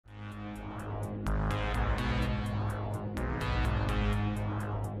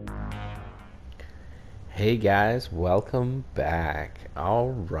Hey guys, welcome back.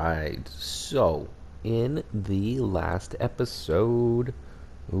 All right, so in the last episode,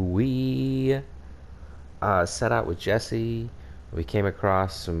 we set out with Jesse. We came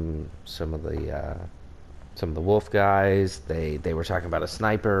across some of the wolf guys. They were talking about a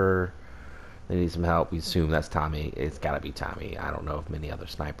sniper. They need some help. We assume that's Tommy. It's got to be Tommy. I don't know of many other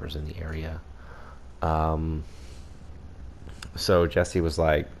snipers in the area. Um, So Jesse was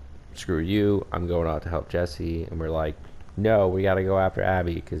like, screw you, I'm going out to help Jesse. And we're like, no, we got to go after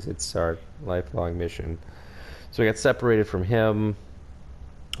Abby because it's our lifelong mission. So we got separated from him.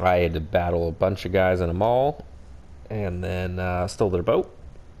 I had to battle a bunch of guys in a mall and then stole their boat.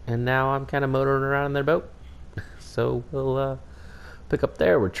 And now I'm kind of motoring around in their boat. So we'll pick up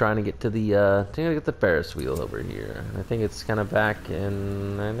there. We're trying to get to the Ferris wheel over here. I think it's kind of back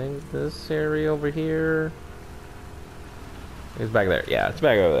in, I think, this area over here. It's back there. Yeah, it's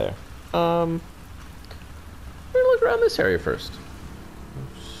back over there. We're gonna look around this area first.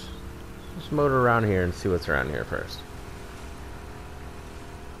 Just motor around here and see what's around here first.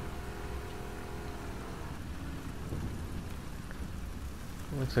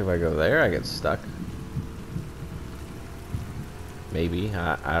 Looks like if I go there, I get stuck. Maybe.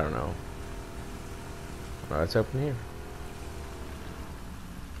 I don't know. Oh, it's open here.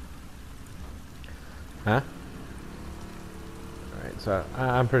 Huh? Alright, so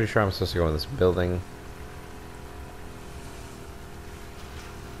I'm pretty sure I'm supposed to go in this building.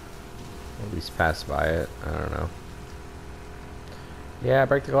 At least pass by it. I don't know. Yeah,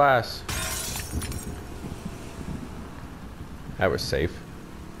 break the glass. That was safe.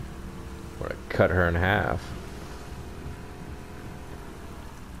 Would have cut her in half.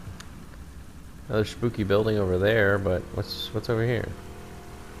 Another spooky building over there, but what's over here?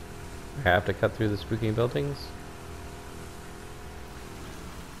 I have to cut through the spooky buildings?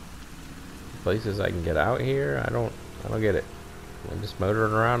 Places I can get out here? I don't get it. I'm just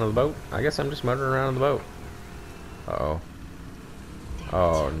motoring around on the boat. I guess I'm just motoring around on the boat. Uh-oh.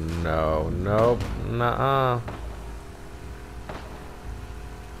 Oh no, nope, nuh-uh.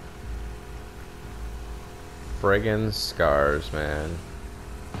 Friggin' scars, man.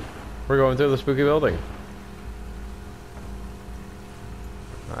 We're going through the spooky building.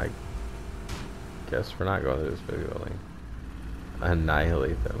 I guess we're not going through the spooky building.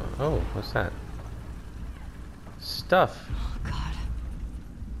 Annihilate them. Oh, what's that? Stuff. Oh, God.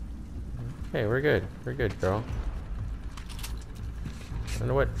 Okay, we're good. We're good, girl. I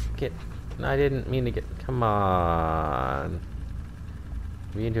know what. Get. I didn't mean to get. Come on.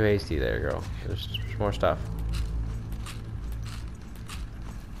 Being too hasty there, girl. There's more stuff.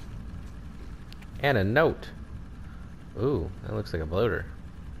 And a note. Ooh, that looks like a bloater.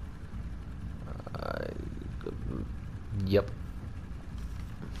 Yep.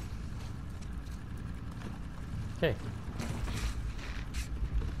 Okay.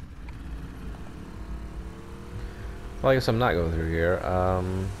 Well, I guess I'm not going through here.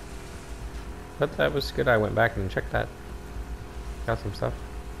 But that was good. I went back and checked that. Got some stuff.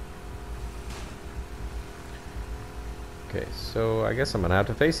 Okay, so I guess I'm gonna have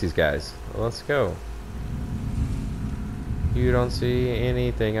to face these guys. Let's go. You don't see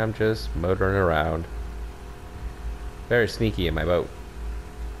anything. I'm just motoring around. Very sneaky in my boat.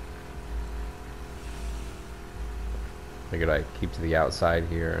 Figured I'd keep to the outside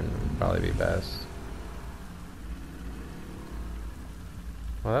here and probably be best.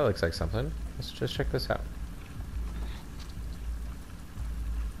 Well, that looks like something. Let's just check this out.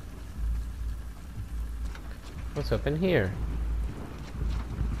 What's up in here?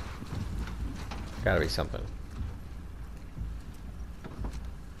 Gotta be something.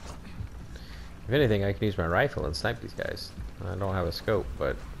 If anything, I can use my rifle and snipe these guys. I don't have a scope,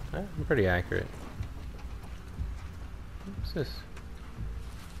 but I'm pretty accurate. What's this?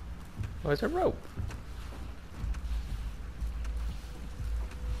 Oh, it's a rope.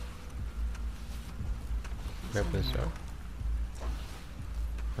 Grab this up.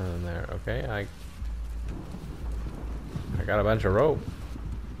 And there. Okay, I got a bunch of rope.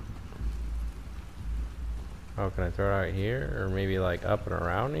 Oh, can I throw it out here? Or maybe like up and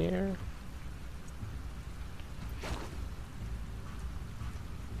around here?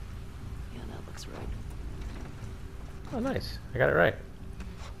 Yeah, that looks right. Oh, nice. I got it right.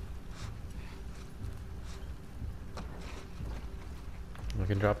 I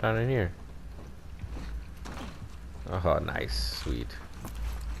can drop down in here. Oh, nice. Sweet.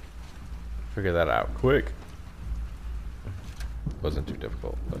 Figure that out quick. Wasn't too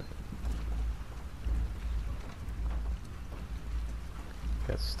difficult, but...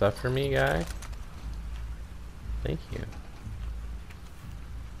 Got stuff for me, guy? Thank you.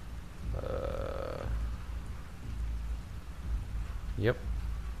 Yep.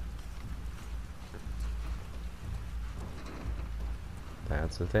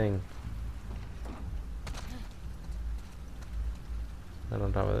 That's the thing. And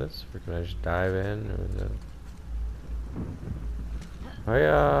on top of this, we're gonna just dive in. Oh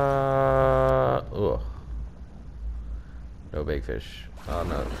yeah. Ugh. No big fish. Oh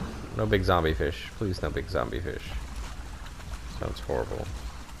no. No big zombie fish. Please, no big zombie fish. Sounds horrible.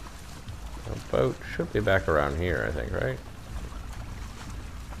 The boat should be back around here, I think, right?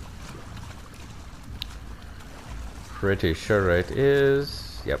 Pretty sure it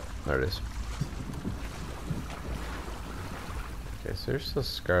is. Yep, there it is. Okay, so there's still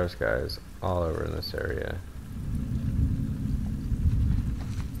Scars guys all over in this area.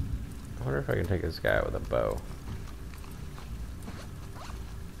 I wonder if I can take this guy out with a bow.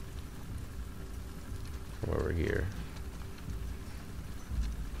 From over here.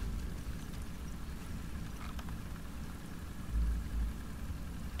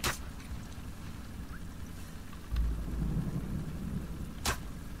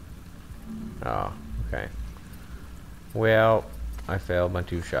 Oh, okay. Well, I failed my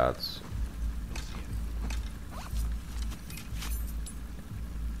 2 shots.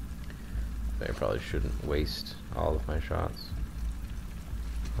 I probably shouldn't waste all of my shots.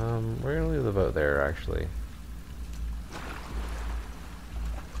 We're gonna leave the boat there, actually.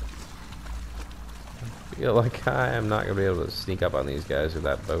 I feel like I am not gonna be able to sneak up on these guys with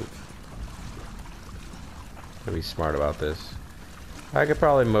that boat. Gotta be smart about this. I could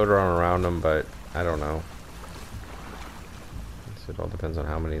probably motor on around them, but I don't know. So it all depends on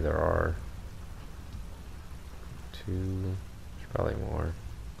how many there are. 2, there's probably more.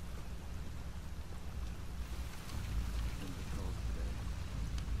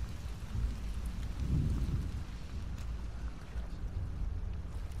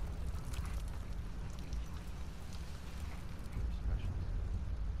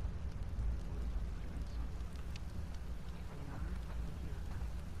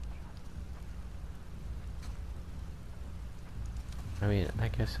 I mean, I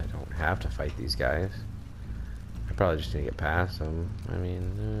guess I don't have to fight these guys. I probably just need to get past them. I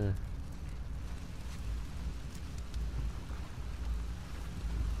mean,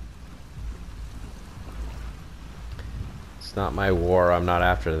 it's not my war. I'm not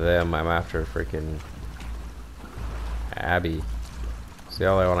after them. I'm after freaking Abby. It's the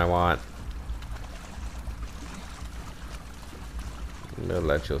only one I want. I'm gonna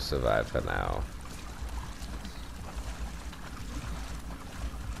let you survive for now.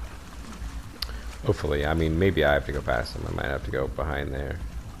 Hopefully. I mean, maybe I have to go past them. I might have to go behind there.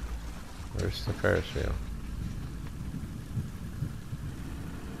 Where's the Ferris wheel?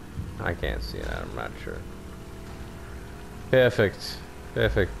 I can't see that. I'm not sure. Perfect.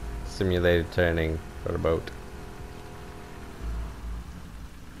 Perfect simulated turning for the boat.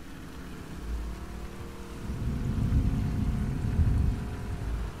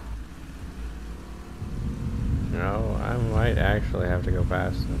 No, I might actually have to go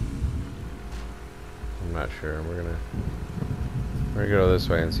past them. I'm not sure. We're gonna go this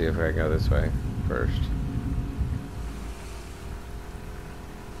way and see if I can go this way first.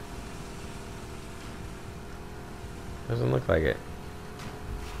 Doesn't look like it.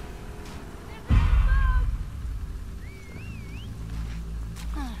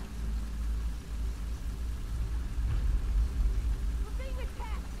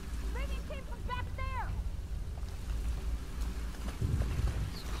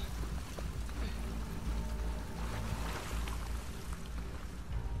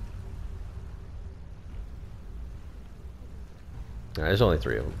 There's only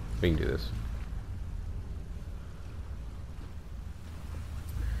 3 of them. We can do this.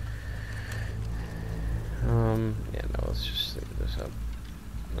 Yeah, no, let's just leave this up.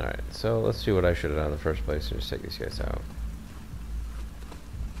 Alright, so let's do what I should have done in the first place and just take these guys out.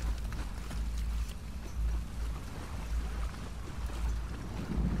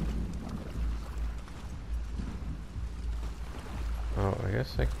 Oh, I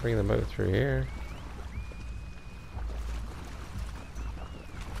guess I can bring the boat through here.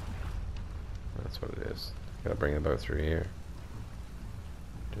 That's what it is. Gotta bring the boat through here.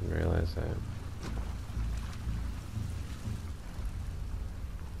 Didn't realize that.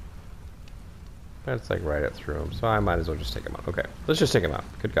 That's like right up through him, so I might as well just take him out. Okay, let's just take him out.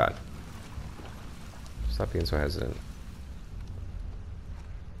 Good God. Stop being so hesitant.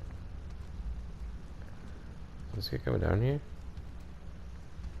 Is this guy coming down here?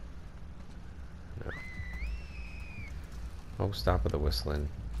 No. Oh, stop with the whistling.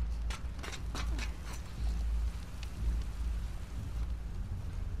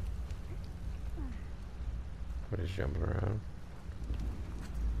 What is jumping around?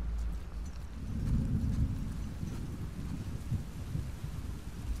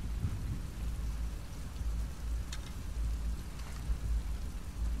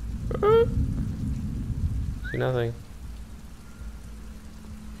 See nothing.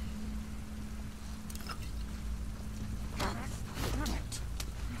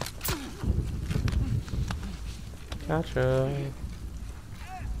 Gotcha.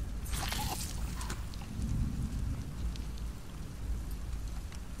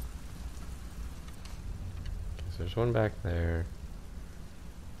 Guess there's one back there.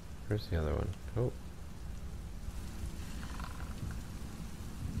 Where's the other one? Oh.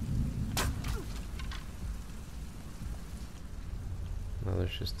 No,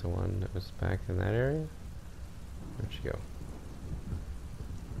 there's just the one that was back in that area. Where'd she go?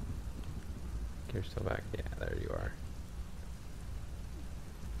 You're still back. Yeah, there you are.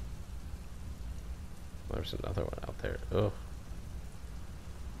 There's another one out there. Ugh.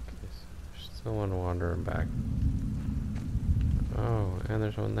 Okay, so there's still one wandering back. Oh, and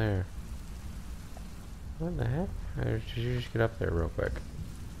there's one there. What the heck? Did you just get up there real quick?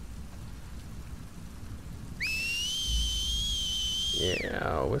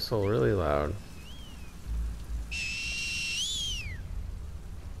 Yeah, whistle really loud.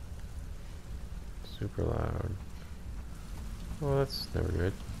 Super loud. Well, that's never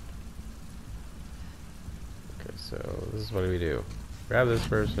good. Okay, so this is what do we do? Grab this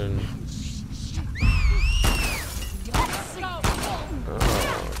person.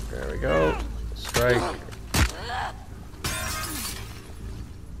 Oh, there we go. Strike.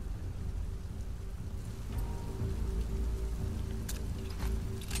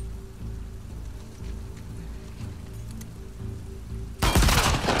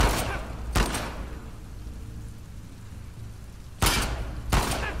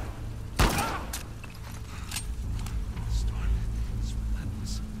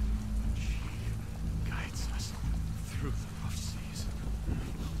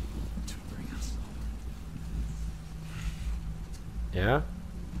 Yeah?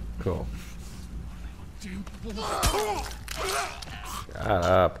 Cool. Shut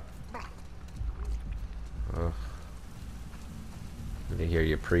up. Ugh. Let me hear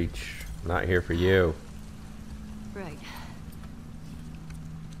you preach. I'm not here for you. Right.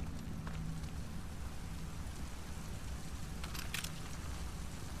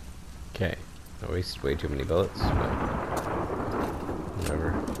 Okay. I wasted way too many bullets, but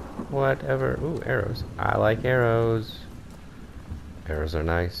whatever. Whatever. Ooh, arrows. I like arrows. Arrows are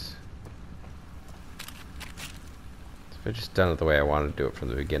nice. If I just done it the way I wanted to do it from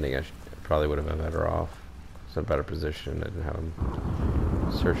the beginning, I probably would have been better off. It's in a better position. I didn't have them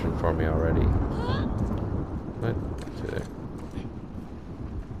searching for me already. What? What's there?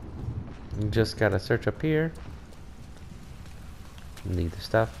 You just gotta search up here. Need the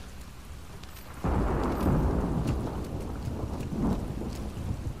stuff.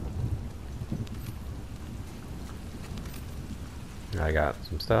 I got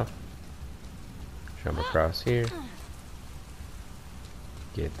some stuff. Jump across here.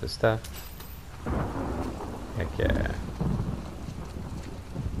 Get the stuff. Heck yeah.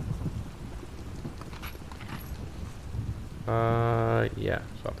 Yeah,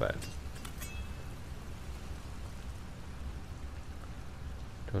 swap that.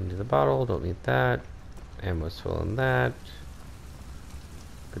 Don't need the bottle, don't need that. Ammo's full on that.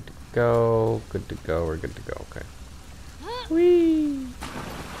 Good to go, good to go, we're good to go, okay. Whee!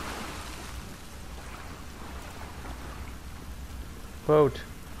 Boat.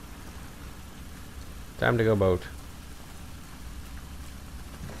 Time to go boat.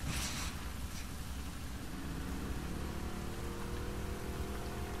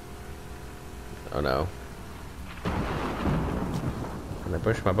 Oh no. Can I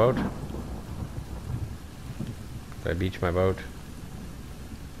push my boat? Did I beach my boat?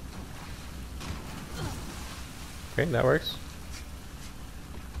 Okay, that works.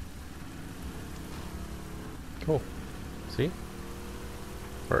 Cool. See?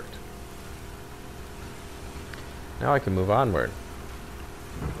 Worked. Now I can move onward.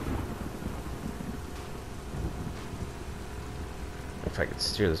 If I could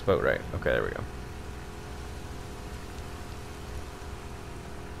steer this boat right. Okay, there we go.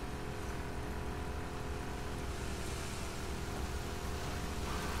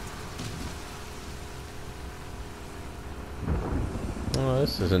 Oh,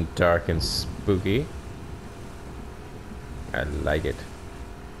 this isn't dark and spooky. I like it.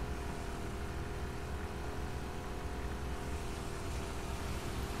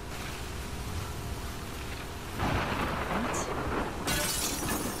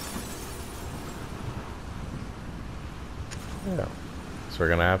 Yeah. So we're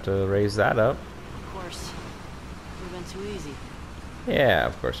gonna have to raise that up. Of course. Would have been too easy. Yeah,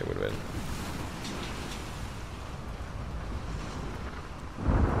 of course it would have been.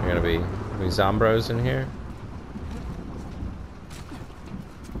 Are gonna be zombros in here?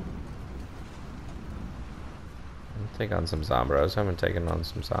 take on some Zombros. I haven't taken on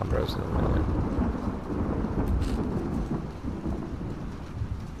some Zombros in a minute.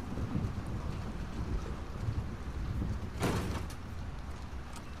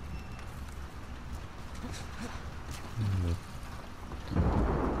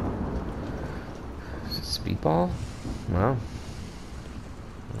 Speedball? Well,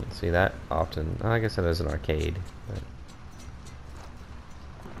 I don't see that often. I guess it is an arcade. But...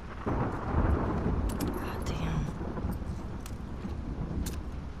 God damn.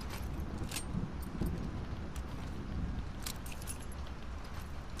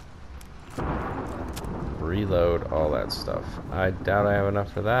 Reload all that stuff. I doubt I have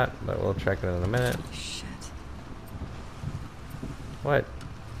enough for that, but we'll check it in a minute. Shit. What?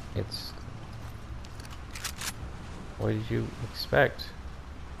 It's... What did you expect?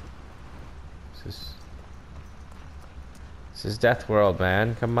 This is Death World,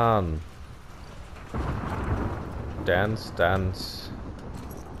 man. Come on. Dance, dance.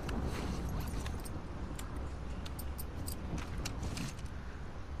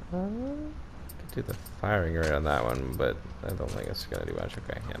 Could do the firing rate on that one, but I don't think it's gonna do much.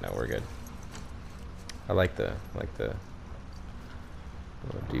 Okay, yeah, no, we're good. I like the little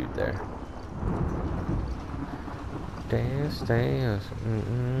dude there. Dance, dance,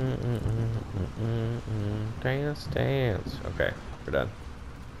 dance, dance. Okay, we're done.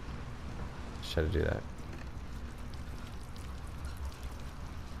 Should I do that?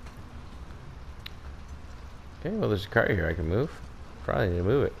 Okay, well, there's a cart here I can move. Probably need to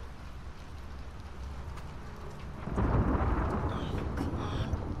move it.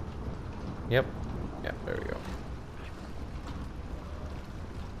 Yep. Yep, there we go.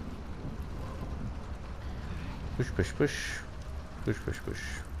 Push, push, push. Push, push, push.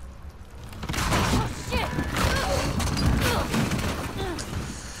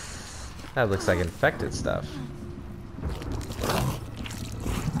 That looks like infected stuff.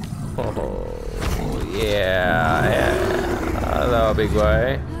 Oh, yeah. Hello, big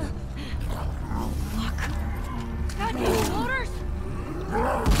boy. God damn it, motors!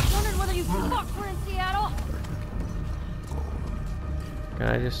 Wondered whether you fucks were in Seattle. Can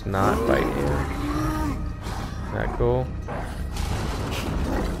I just not bite you? Is that cool?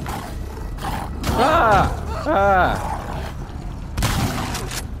 Ah! Ah!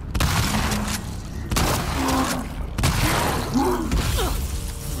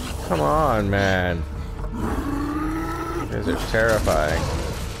 Come on, man. You guys are terrifying.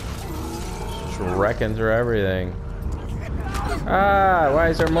 Just wrecking through everything. Ah! Why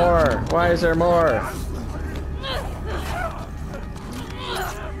is there more? Why is there more?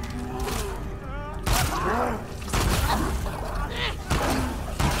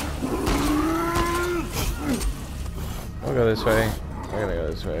 I'll go this way. I gotta go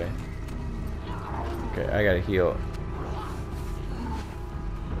this way. Okay, I gotta heal.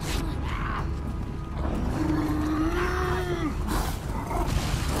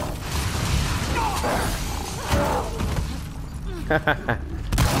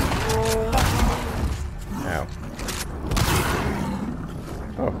 Ow.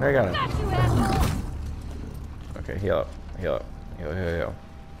 Oh, I got him. Okay, heal up. Heal up. Heal, heal, heal.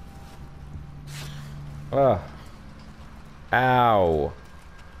 Ah. Ow.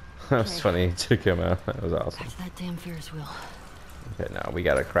 That was funny. He took him out. That was awesome. That's that damn Ferris wheel. Okay, now we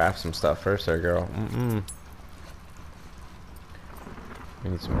gotta craft some stuff first there, girl. We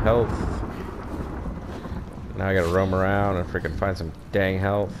need some health. Now I gotta roam around and freaking find some dang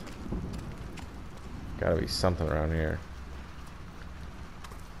health. Gotta be something around here.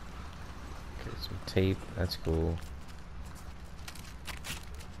 Okay, some tape. That's cool.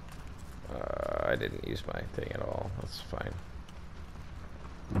 I didn't use my thing at all. That's fine.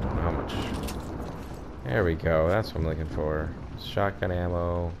 Don't know how much. There we go. That's what I'm looking for. Shotgun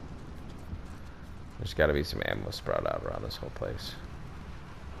ammo. There's got to be some ammo spread out around this whole place.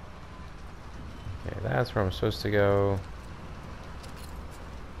 Okay, that's where I'm supposed to go.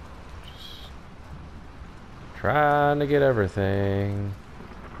 Just trying to get everything.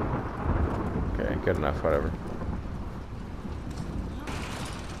 Okay, good enough. Whatever.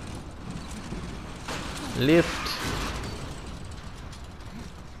 Lift.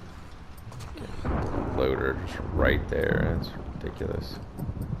 Okay. Loader just right there. That's ridiculous.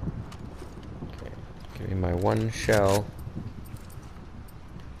 Okay, give me my one shell.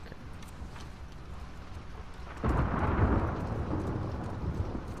 Okay.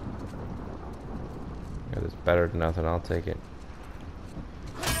 That is better than nothing. I'll take it.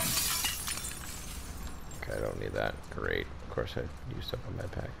 Okay, I don't need that. Great. Of course, I used up on my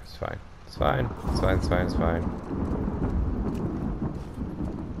pack. It's fine. It's fine. It's fine. It's fine. It's fine.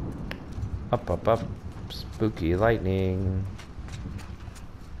 Up, up, up. Spooky lightning.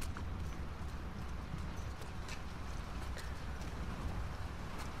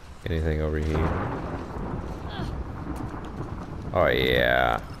 Anything over here? Oh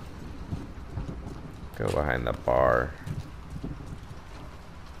yeah. Go behind the bar.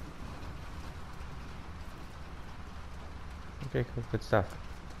 Okay, cool, good stuff.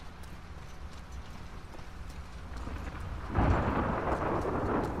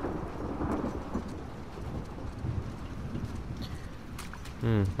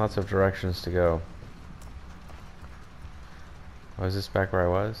 Lots of directions to go. Oh, is this back where I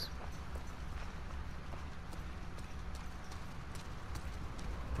was?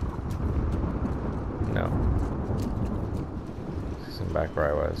 No. This isn't back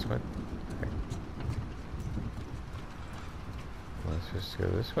where I was. What? Okay. Let's just go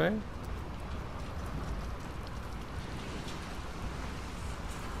this way.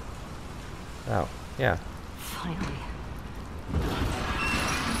 Oh, yeah. Finally.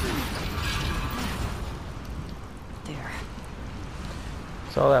 There.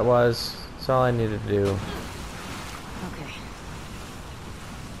 That's all that was. That's all I needed to do. Okay.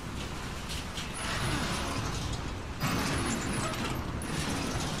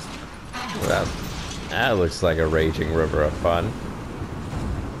 Well, that looks like a raging river of fun.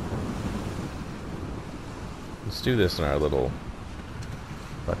 Let's do this in our little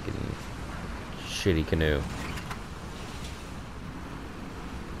fucking shitty canoe.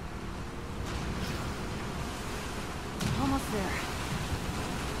 Almost there.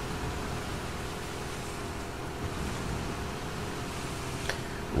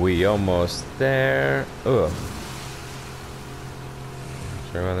 We almost there. Ugh.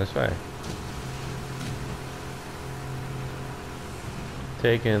 Let's run this way.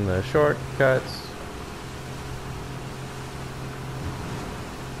 Taking the shortcuts.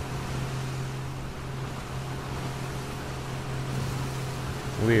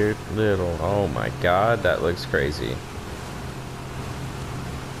 Weird little. Oh my god, that looks crazy.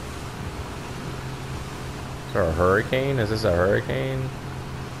 Is there a hurricane? Is this a hurricane?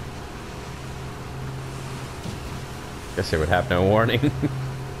 Guess it would have no warning.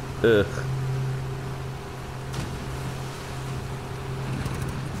 Ugh.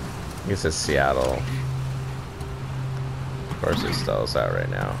 I guess it's Seattle. Of course it stalls out right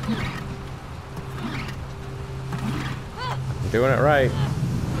now. I'm doing it right.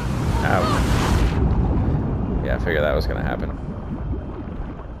 Ow. Yeah, I figured that was gonna happen.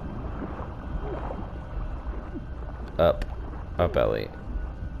 Up. Up, Ellie.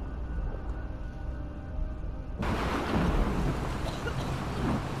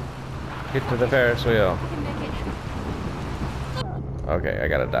 Get to the Ferris wheel. I can make it. Okay, I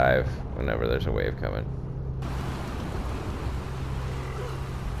gotta dive whenever there's a wave coming.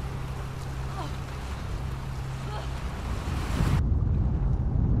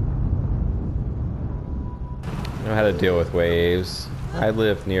 I know how to deal with waves. I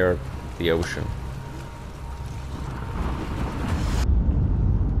live near the ocean.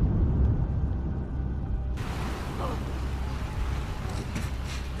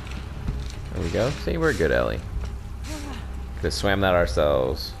 There we go. See, we're good, Ellie. Could have swam that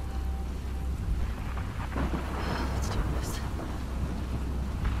ourselves. Let's do this.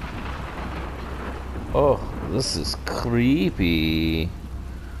 Oh, this is creepy.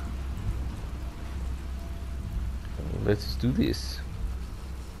 Let's do this.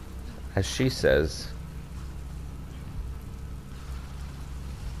 As she says.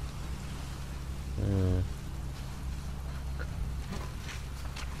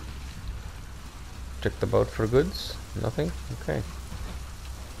 Check the boat for goods? Nothing? Okay.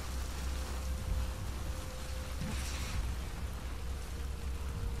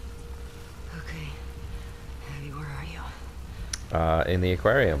 Okay. Abby, where are you? In the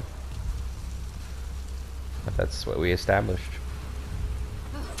aquarium. But that's what we established.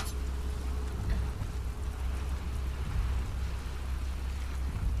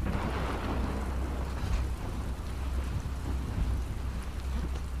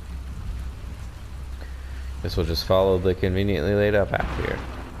 This will just follow the conveniently laid up path here.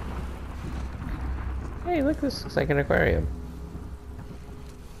 Hey, look, this looks like an aquarium.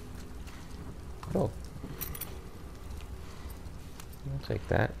 Cool. I'll take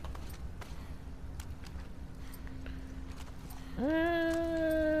that.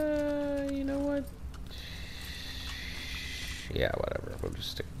 You know what? Yeah, whatever. We'll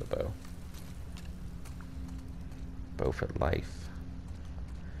just stick with the bow. Bow for life.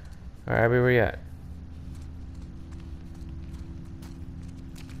 Alright, where we at?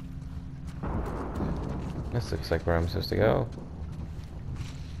 This looks like where I'm supposed to go.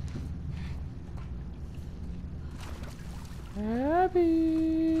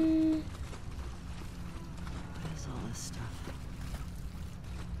 Abby. What is all this stuff?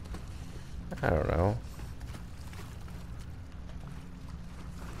 I don't know.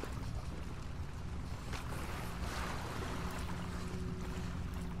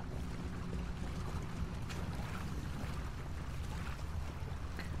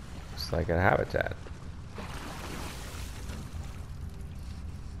 Looks like a habitat.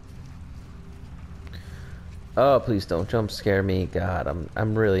 Oh, please don't jump scare me. God,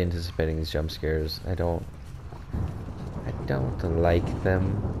 I'm really anticipating these jump scares. I don't like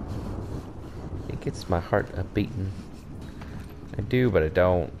them. It gets my heart a beating. I do, but I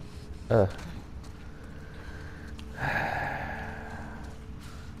don't. Ugh.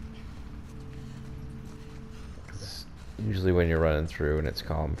 It's usually when you're running through and it's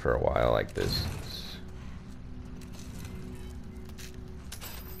calm for a while like this.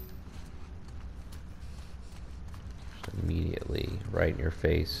 Immediately right in your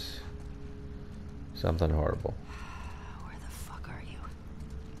face, something horrible. Where the fuck are you?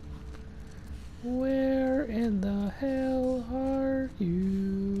 Where in the hell are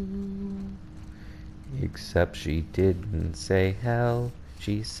you? Except she didn't say hell,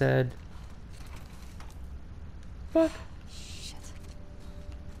 she said fuck. Shit.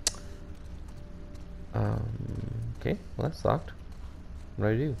 Okay, well that's locked. What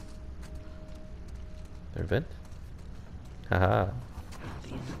do I do? There a vent? Haha. At the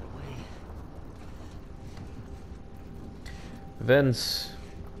end of the way. Vents.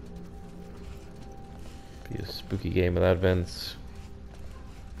 Be a spooky game without vents.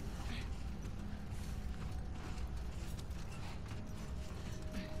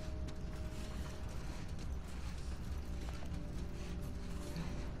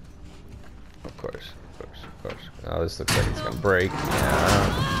 Of course. Oh, this looks like it's gonna break.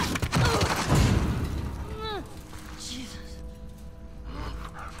 Yeah. Jesus.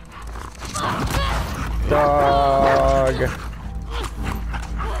 Dog.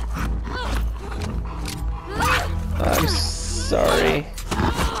 I'm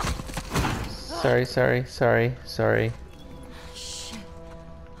sorry. Sorry. Shit.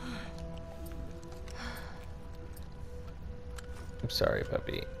 I'm sorry,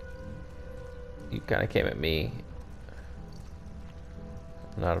 puppy. You kind of came at me.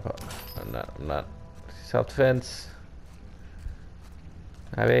 I'm not. Self-defense.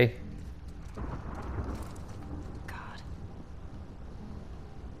 Abby. God.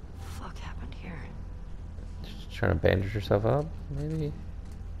 Fuck happened here? Just trying to bandage yourself up, maybe?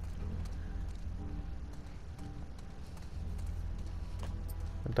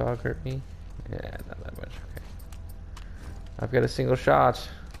 The dog hurt me? Yeah, not that much, okay. I've got a single shot.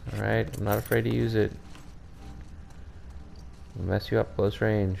 Alright, I'm not afraid to use it. It'll mess you up close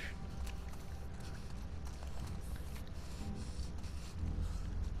range.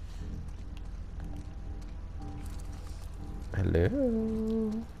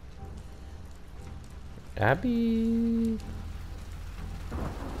 Hello? Abby?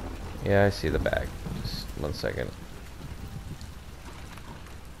 Yeah, I see the bag. Just 1 second.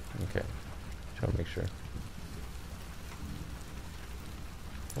 Okay. Just want to make sure.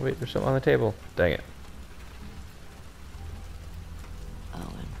 Oh, wait, there's something on the table. Dang it.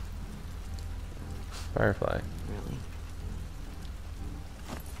 Owen. Firefly. Really?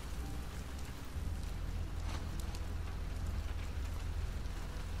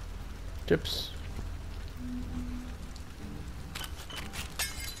 Chips.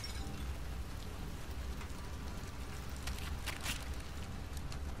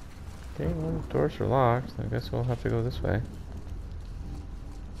 Okay, well, the doors are locked. I guess we'll have to go this way.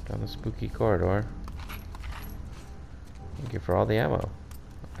 Down the spooky corridor. Thank you for all the ammo.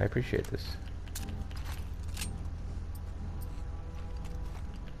 I appreciate this.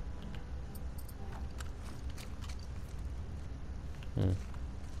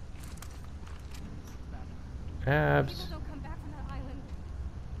 Abs. People don't come back from that island.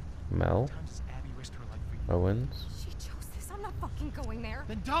 Mel. How does Abby risk her life for you? Owens. She chose this. I'm not fucking going there.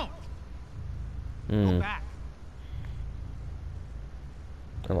 Then don't! Go back.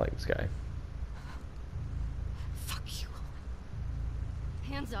 I like this guy. Fuck you.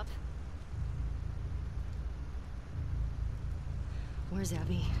 Hands up. Where's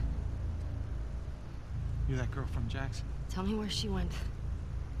Abby? You're that girl from Jackson. Tell me where she went.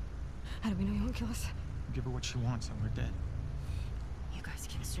 How do we know you won't kill us? Give her what she wants and we're dead. You guys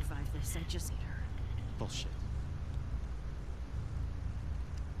can survive this. I just need her. Bullshit.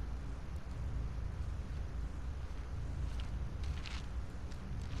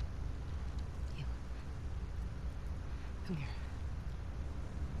 You. Come here.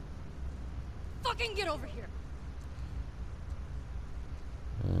 Fucking get over here!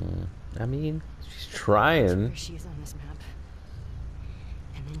 I mean, she's That's trying. where she is on this map.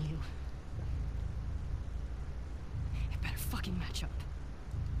 And then you. It better fucking match up.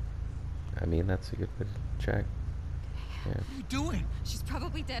 I mean, that's a good way to check. Yeah. What are you doing? She's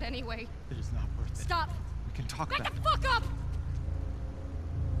probably dead anyway. It is not worth it. Stop! We can talk Back about the it. fuck up!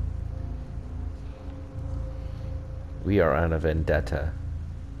 We are on a vendetta.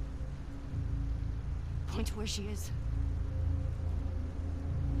 Point to where she is.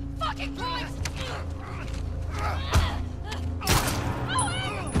 Fucking point!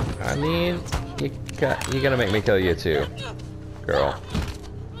 I mean, you gotta make me kill you too, girl.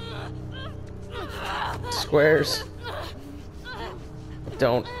 Squares.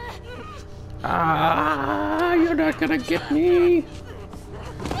 Don't. Ah, you're not gonna get me.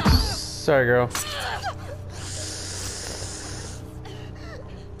 Sorry, girl.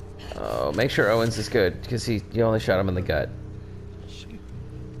 Oh, make sure Owens is good, because you only shot him in the gut.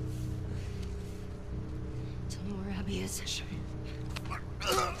 Tell me where Abby is. Where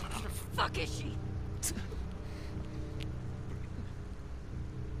the fuck is she?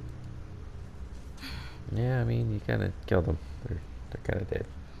 Yeah, I mean, you kind of killed them. They're kind of dead.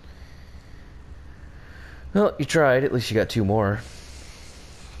 Well, you tried. At least you got 2 more.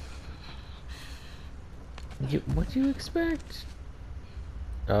 What do you expect?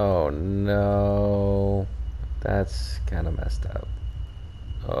 Oh, no. That's kind of messed up.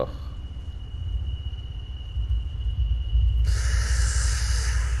 Ugh.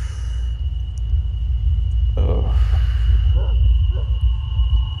 Ugh.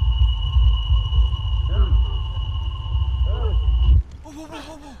 Whoa, whoa, whoa,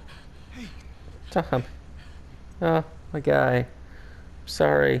 whoa, whoa. Hey. Tom. Oh, my guy.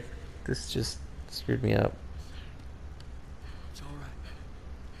 Sorry. This just screwed me up. It's all right.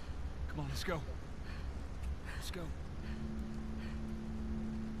 Come on, let's go. Let's go.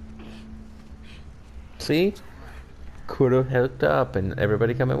 See? Could have hooked up and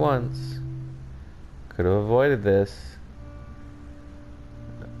everybody come at once. Could have avoided this.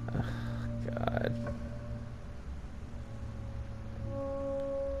 Ugh, God.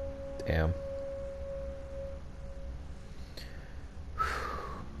 Damn.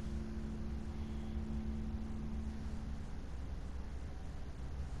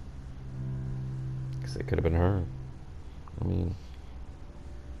 Guess it could have been her. I mean.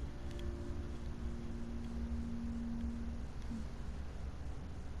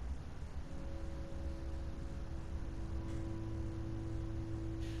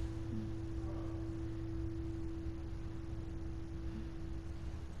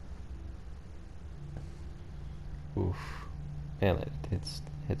 Oof. Man,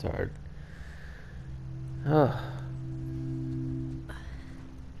 it's hard. Ugh.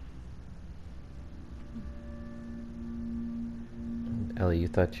 Ellie, you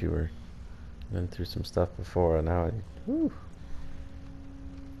thought you were going through some stuff before, and now whew.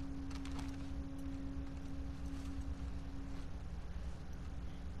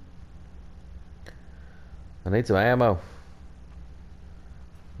 I need some ammo.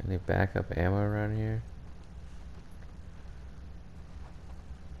 Any backup ammo around here?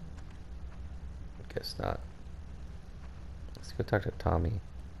 Guess not. Let's go talk to Tommy.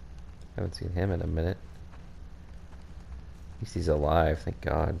 Haven't seen him in a minute. At least he's alive, thank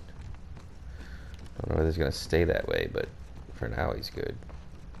God. I don't know whether he's gonna stay that way, but for now he's good.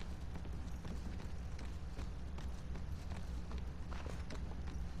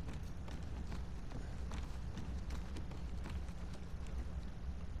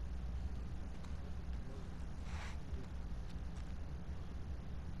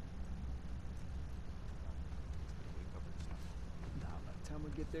 Nah, by the time we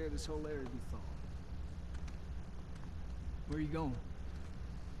get there, this whole area will be thawed. Where are you going?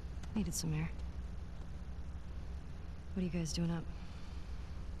 Needed some air. What are you guys doing up?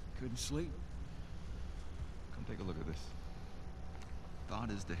 Couldn't sleep. Come take a look at this. Thought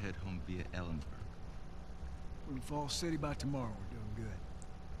is to head home via Ellensburg. We're in Falls City by tomorrow. We're doing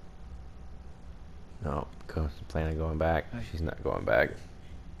good. No, planning on going back. Hey. She's not going back.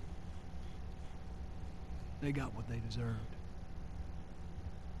 They got what they deserved.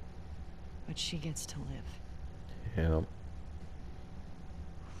 But she gets to live. Yep.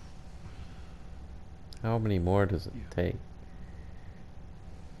 How many more does it Yeah. take?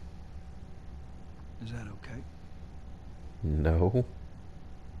 Is that okay? No.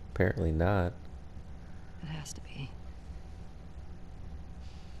 Apparently not. It has to be.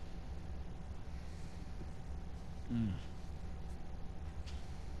 I'm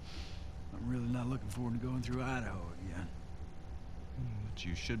really not looking forward to going through Idaho again. What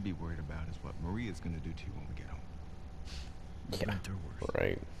you should be worried about is what Maria's gonna do to you when we get home. We've been through worse.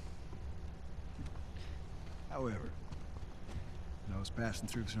 Right. However, when I was passing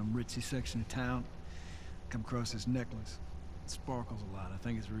through some ritzy section of town, come across this necklace. It sparkles a lot. I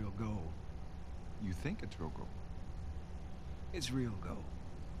think it's real gold. You think it's real gold? It's real gold.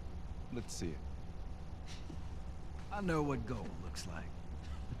 Let's see it. I know what gold looks like.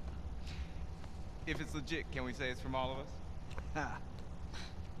 If it's legit, can we say it's from all of us? Ha! You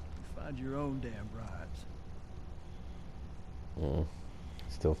find your own damn bribes.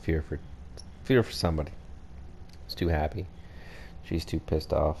 Still fear for somebody. He's too happy. She's too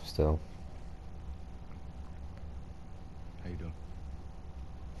pissed off still. How you doing?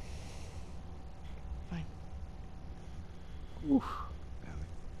 Fine. Oof. Ellie.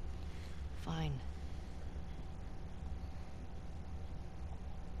 Fine.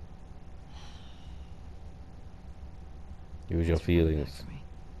 Use your Thanks for coming back feelings. for me.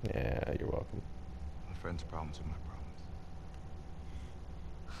 Yeah, you're welcome. My friend's problems are my problems.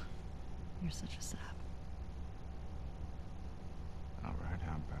 You're such a sap. All right,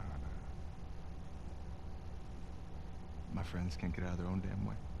 how about my friends can't get out of their own damn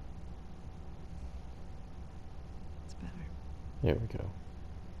way? It's better. There we go.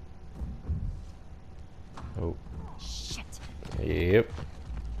 Oh. Shit. Yep.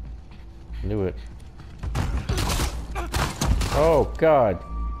 Knew it. Oh God,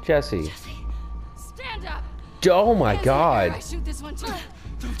 Jesse. Jesse, stand up. Oh my Jesse, God. I shoot this one too.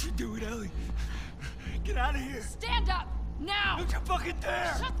 Don't you do it, Ellie. Get out of here. Stand up now. Don't you fucking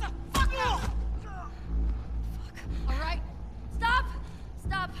dare. Shut the fuck up. Fuck. All right. Stop.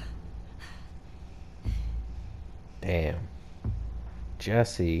 Stop. Damn.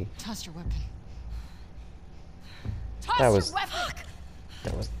 Jesse. Toss your weapon. Toss That was- your weapon.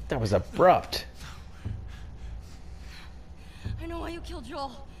 That was abrupt. I know why you killed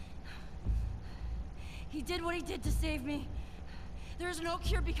Joel. He did what he did to save me. There is no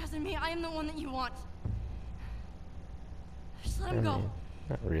cure because of me. I am the one that you want. Just let him go.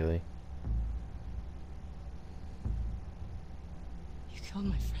 Not really. You killed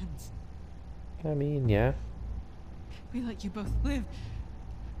my friends. I mean, yeah. We let you both live.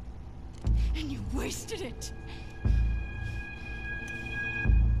 And you wasted it.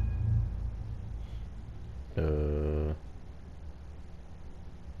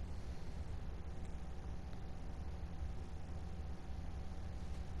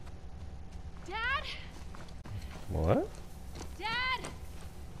 Dad? What? Dad?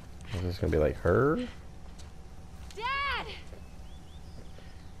 Is this gonna be like her? Dad!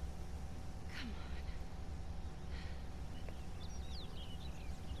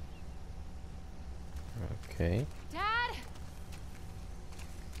 Okay. Dad?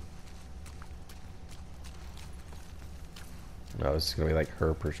 No, this is gonna be like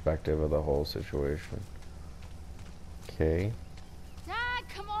her perspective of the whole situation. Okay. Dad,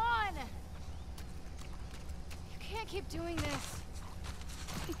 come on! You can't keep doing this.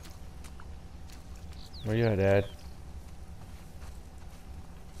 Where you at, Dad?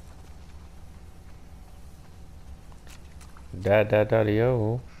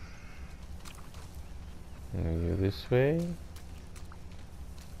 Daddy-o. Are you this way?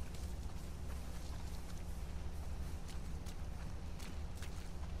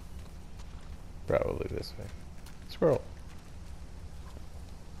 Probably this way. Squirrel.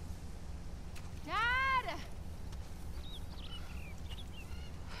 Dad!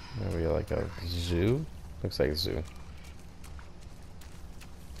 Are we like a zoo? Looks like a zoo.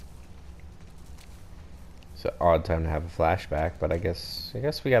 It's an odd time to have a flashback, but I guess we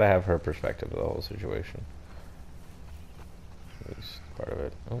gotta have her perspective of the whole situation. At least part of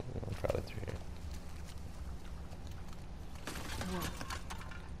it. Oh, I'm probably through here. Whoa.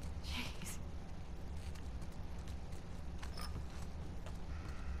 Jeez.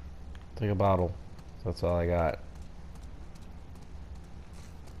 Take a bottle. That's all I got.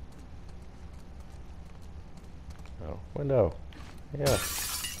 Oh, window. Yeah. That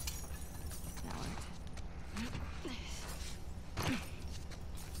worked.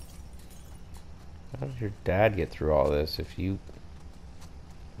 How did your dad get through all this if you...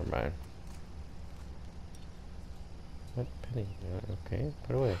 Never mind. What penny? Okay,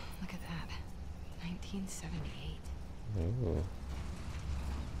 put away. Look at that. 1978. Ooh.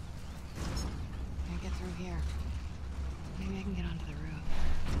 Can't get through here. Maybe I can get onto the roof.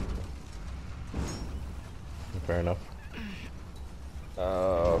 Fair enough.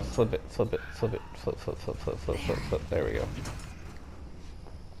 Flip it, flip it, flip it, flip, flip, flip, flip, flip, flip, flip. There we go.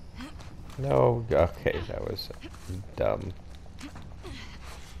 No, okay, that was dumb.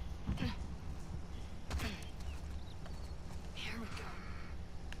 Here we go.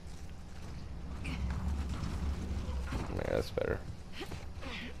 Yeah, that's better.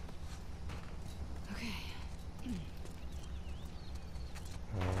 Okay.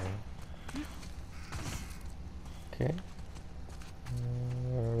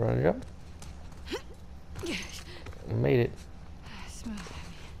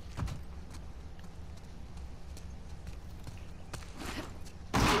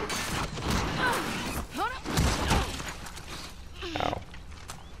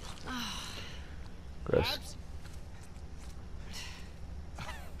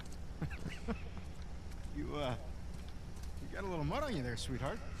 You got a little mud on you there,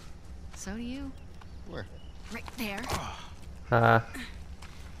 sweetheart. So do you. Where? Right there. Uh,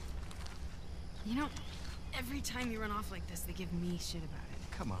 You know, every time you run off like this, they give me shit about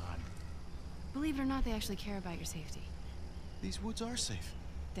it. Come on. Believe it or not, they actually care about your safety. These woods are safe.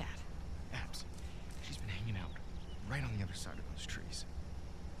 Dad. Abs, she's been hanging out right on the other side of those trees.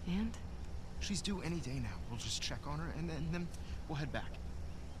 And? She's due any day now. We'll just check on her, and then we'll head back.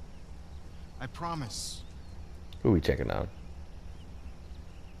 I promise. who we checking on?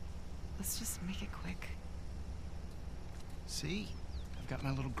 Let's just make it quick. See? I've got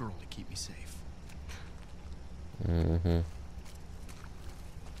my little girl to keep me safe. Mm-hmm.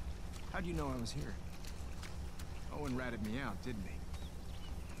 How'd you know I was here? Owen ratted me out, didn't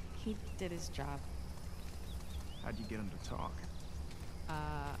he? He did his job. How'd you get him to talk?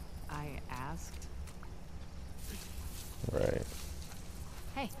 I asked. Right.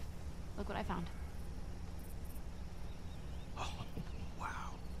 Hey, look what I found. Oh,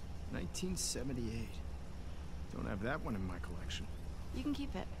 wow. 1978. Don't have that one in my collection. You can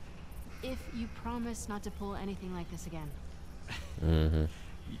keep it. If you promise not to pull anything like this again. Mm-hmm.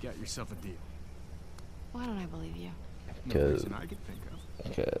 You got yourself a deal. Why don't I believe you? No 'Cause- reason I could think of.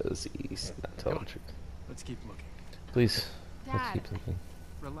 Because he's not telling the truth. Let's keep looking. Please, let's Dad. keep looking.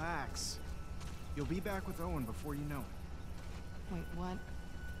 Relax. You'll be back with Owen before you know it. Wait, what?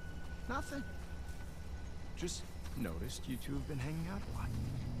 Nothing. Just noticed you two have been hanging out a lot.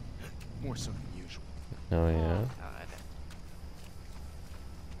 More so than usual. Oh, yeah? God.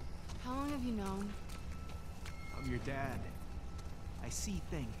 How long have you known? I'm your dad. I see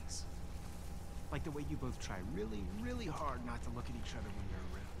things. Like the way you both try really, really hard not to look at each other when you're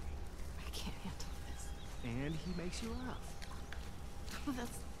around me. I can't handle this. And he makes you laugh.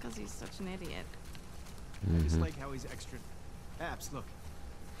 That's because he's such an idiot. I just Mm-hmm. like how he's extra. Abs, look.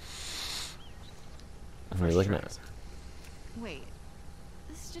 What are you Fresh looking tracks. at? Wait,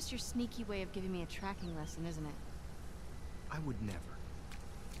 this is just your sneaky way of giving me a tracking lesson, isn't it? I would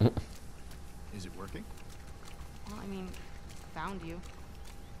never. Is it working? Well, I mean, found you.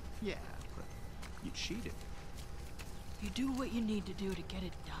 Yeah, but you cheated. You do what you need to do to get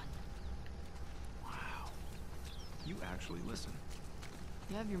it done. Wow. You actually listen.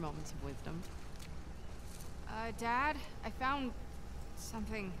 You have your moments of wisdom. Dad, I found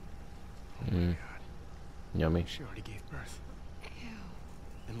something. Oh my Mm. god. Yummy. She already gave birth. Ew.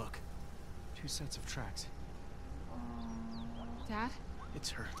 And look, 2 sets of tracks. Dad? It's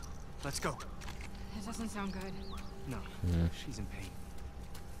her. Let's go. That doesn't sound good. No, Mm. she's in pain.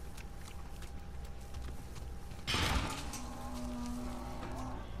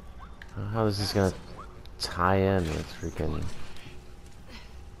 I don't know how this is gonna tie in with freaking.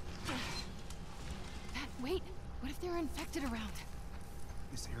 Dad, wait! What if they're infected around?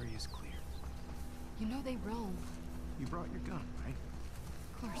 This area is clear. You know they roam. You brought your gun, right?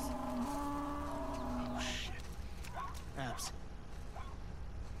 Of course. Oh shit. Abs.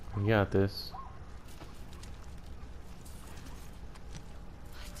 We got this.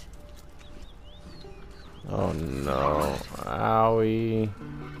 Oh no. Owie.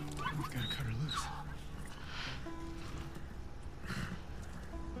 We've got to cut her loose.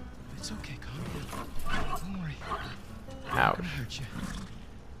 It's okay, calm down. Don't worry. Ouch. Gonna hurt you.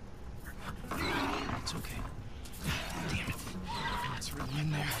 It's okay. Damn it. It's really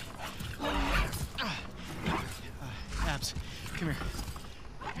in there. Abs, come here.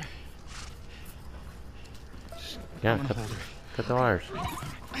 Yeah, I'm gonna cut, hold her. cut the wires.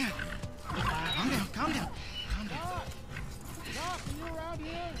 Calm down, calm down. Calm down. Doc, are you around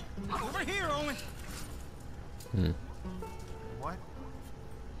here? Over here, Owen. Hmm. What?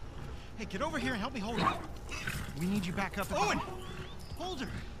 Hey, get over here and help me hold her. We need you back up. Owen! Hold her.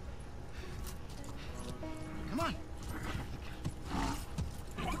 Come on.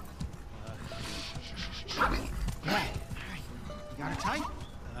 Yeah. You got her tight?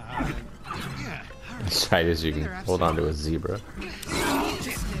 Yeah. As tight as you can hold on to a zebra.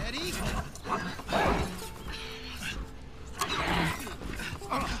 Steady.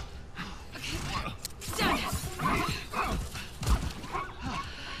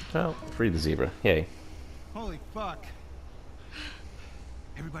 Well, free the zebra. Yay. Holy fuck.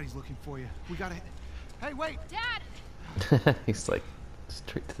 Everybody's looking for you. We gotta... Hey, wait! Dad! He's like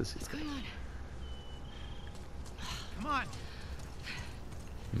straight to the zebra. Come on. Come on.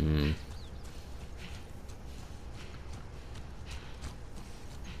 Hmm.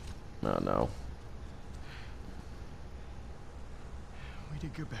 Oh no. We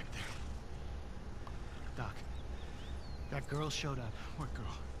did good back there. Doc, that girl showed up. What girl?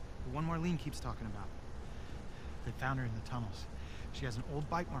 The one Marlene keeps talking about. They found her in the tunnels. She has an old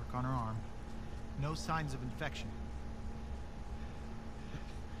bite mark on her arm No signs of infection.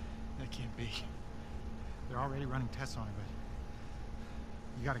 That can't be. They're already running tests on her, but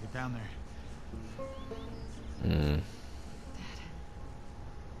you gotta get down there. Hmm.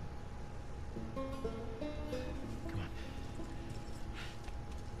 Come on.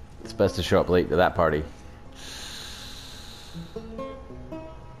 It's best to show up late to that party.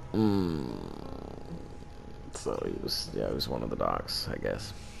 So he was one of the docs, I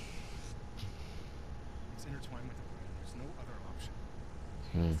guess. It's intertwined with the brain. There's no other option.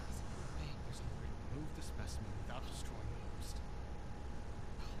 Hmm. There's no way to remove the specimen without destroying the host.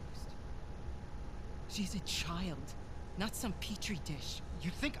 She's a child, not some petri dish. You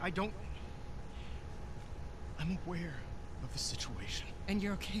think I don't... I'm aware of the situation. And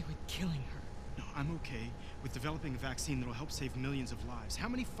you're okay with killing her? No, I'm okay with developing a vaccine that'll help save millions of lives. How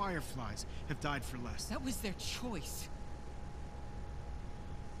many fireflies have died for less? That was their choice.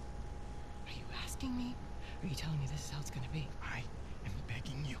 Are you asking me? Or are you telling me this is how it's gonna be? I am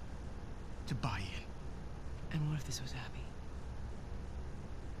begging you to buy in. And what if this was Abby?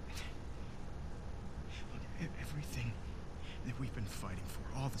 Look, everything that we've been fighting for,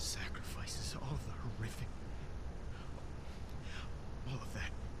 all the sacrifices, all of the horrific... all of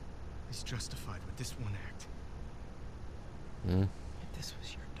that is justified with this one act. Hmm. If this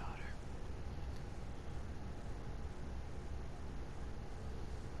was your daughter.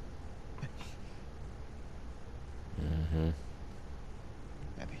 Mm-hmm.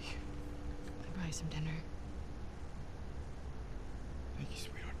 Abby, I'll buy you some dinner. thank you,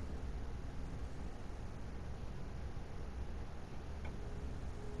 sweetheart.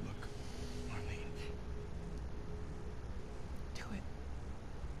 Look, Marlene. Do it.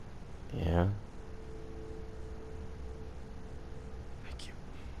 Yeah. Thank you.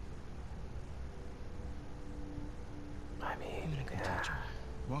 I mean, I'm gonna go touch her.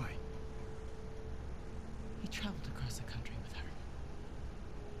 Why? He traveled across the country with her.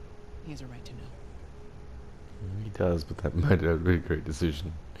 He has a right to know. He does, but that might not be a great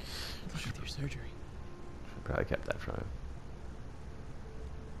decision. Good luck with your surgery. I probably kept that from him.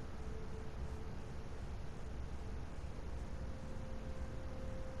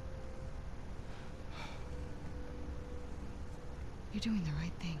 You're doing the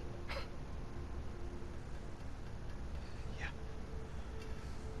right thing. Yeah.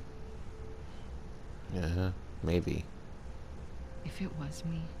 Yeah, maybe. If it was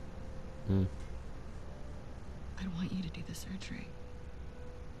me, Hmm. I'd want you to do the surgery.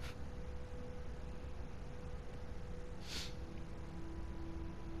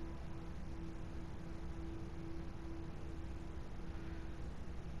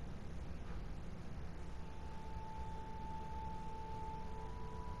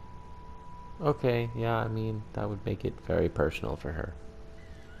 Okay, yeah, I mean, that would make it very personal for her.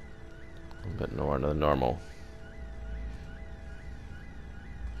 A bit more than normal.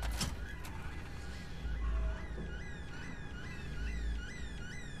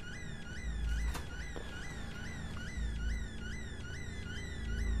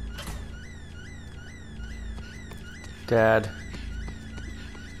 Dad.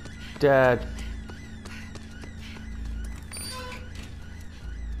 Dad.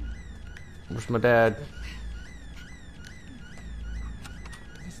 Where's my dad?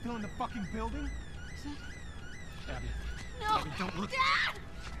 Is he still in the fucking building? Abby. No! Abby, don't look. Dad!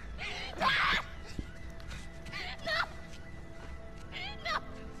 Dad! No!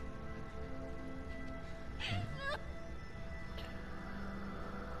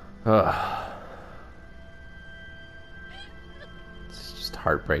 No! Ugh. It's just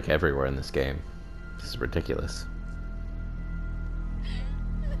heartbreak everywhere in this game. This is ridiculous.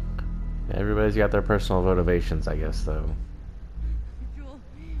 Everybody's got their personal motivations, I guess, though. Joel,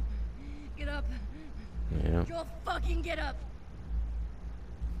 get up. Yeah. Joel, fucking get up.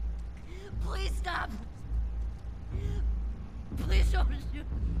 Please stop. Please don't shoot.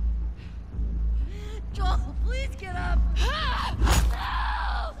 Joel, please get up. No!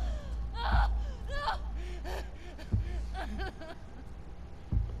 No! No!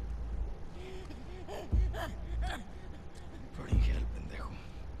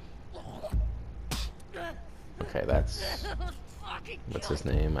 Okay, that's... Fucking What's kill his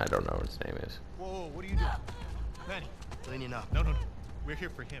name? I don't know what his name is. Whoa, what are you doing? Benny. Cleaning up. No. We're here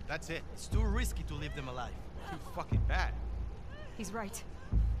for him. That's it. It's too risky to leave them alive. Too fucking bad. He's right.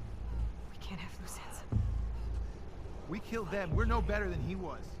 We can't have loose ends. We killed them. We're no better than he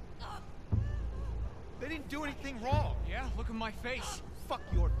was. They didn't do anything wrong. Yeah, look at my face. Fuck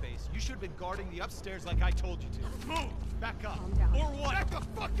your face. You should have been guarding the upstairs like I told you to. Move! Back up. Calm down. Or what? Back the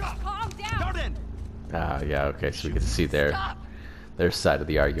fuck up! Calm down. Ah, yeah, okay, so we can see their side of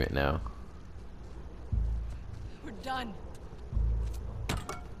the argument now. done.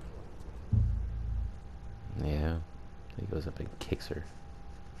 Yeah. He goes up and kicks her.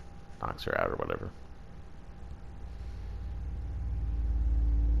 Knocks her out or whatever.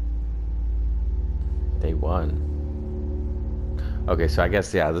 They won. Okay, so I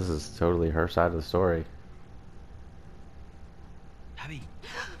guess, yeah, this is totally her side of the story. Abby.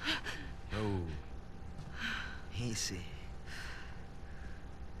 Oh. Easy.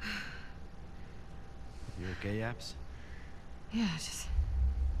 You okay, Abs? Yeah, just...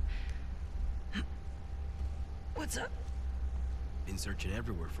 What's up? Been searching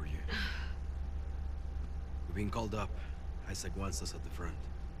everywhere for you. We've been called up. Isaac wants us at the front.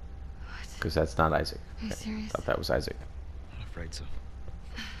 Because that's not Isaac. Are you Okay, serious? thought that was Isaac. I'm afraid so.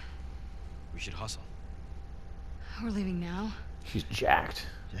 We should hustle. We're leaving now? She's jacked.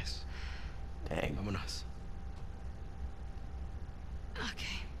 Yes. Dang. Vámonos. Okay.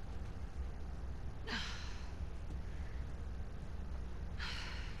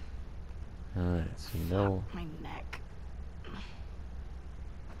 Alright, so you know. My neck.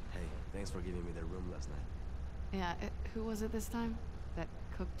 Hey, thanks for giving me the room last night. Yeah, who was it this time? That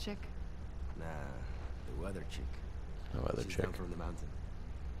cook chick? Nah, the weather chick. No other She's chick. down from the mountain.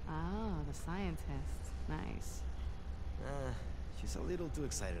 Oh, the scientist. Nice. She's a little too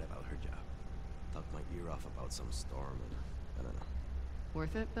excited about her job. Talked my ear off about some storm and I don't know.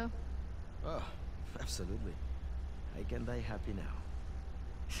 Worth it, though? Oh, absolutely. I can die happy now.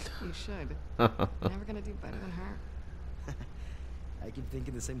 You should. Never gonna do better than her. I keep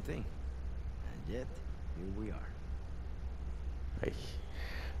thinking the same thing. And yet, here we are. Right.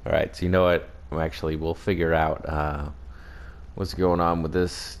 Alright, so you know what? Actually, we'll figure out what's going on with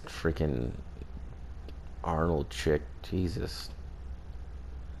this freaking Arnold chick. Jesus.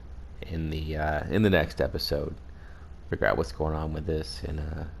 In the next episode. Figure out what's going on with this and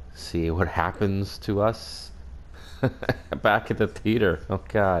see what happens to us back at the theater. Oh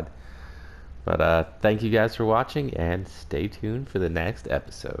god. But thank you guys for watching and stay tuned for the next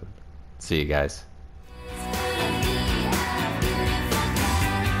episode. See you guys.